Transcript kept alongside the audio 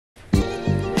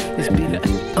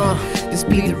This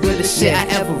be the realest shit I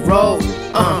ever wrote.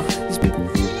 This be,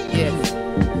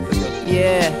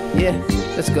 yeah,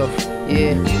 let's go,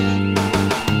 yeah.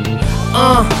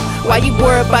 Why you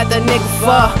worry about that nigga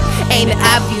for? Ain't it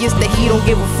obvious that he don't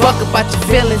give a fuck about your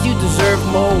feelings? You deserve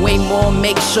more, way more.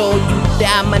 Make sure you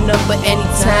dial my number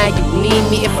anytime you need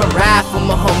me. If I ride for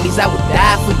my homies, I would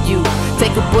die for you.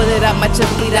 Take a bullet out my chest,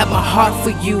 bleed out my heart for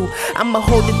you. I'ma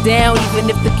hold it down even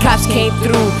if the cops came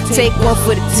through. Take one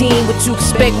for the team, what you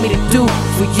expect me to do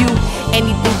for you?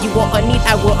 Anything you want or need,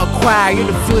 I will acquire. You're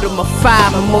the fuel to my fire,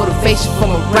 my motivation for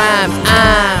my rhymes.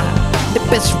 I'm the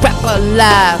best rapper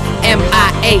alive.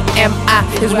 M.I.A.M.I.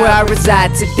 is where I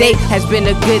reside. Today has been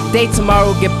a good day,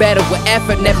 tomorrow will get better with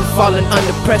effort. Never falling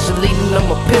under pressure, leading on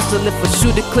my pistol. If I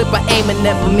shoot a clip, I aim and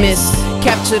never miss.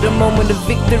 Capture the moment of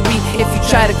victory if you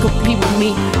try to compete with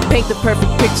me. Paint the perfect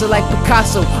picture like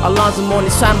Picasso. Alonzo Mourning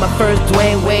signed my first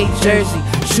Dwayne Wade jersey.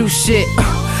 True shit,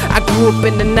 I grew up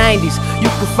in the 90s. You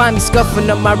can find me scuffing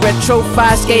up my retro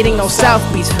 5, skating on South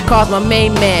Beach. Calls my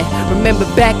main man. Remember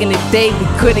back in the day we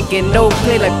couldn't get no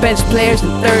play, like bench players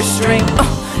and third string.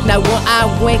 Now one eye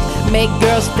wink, make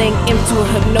girls think into a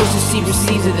hypnosis. She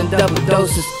receives it in double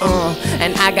doses.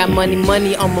 And I got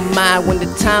money on my mind. When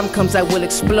the time comes I will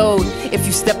explode. If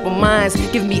you step on mines,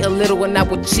 give me a little and I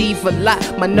will achieve a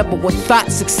lot. My number one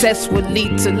thought, success will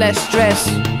lead to less stress.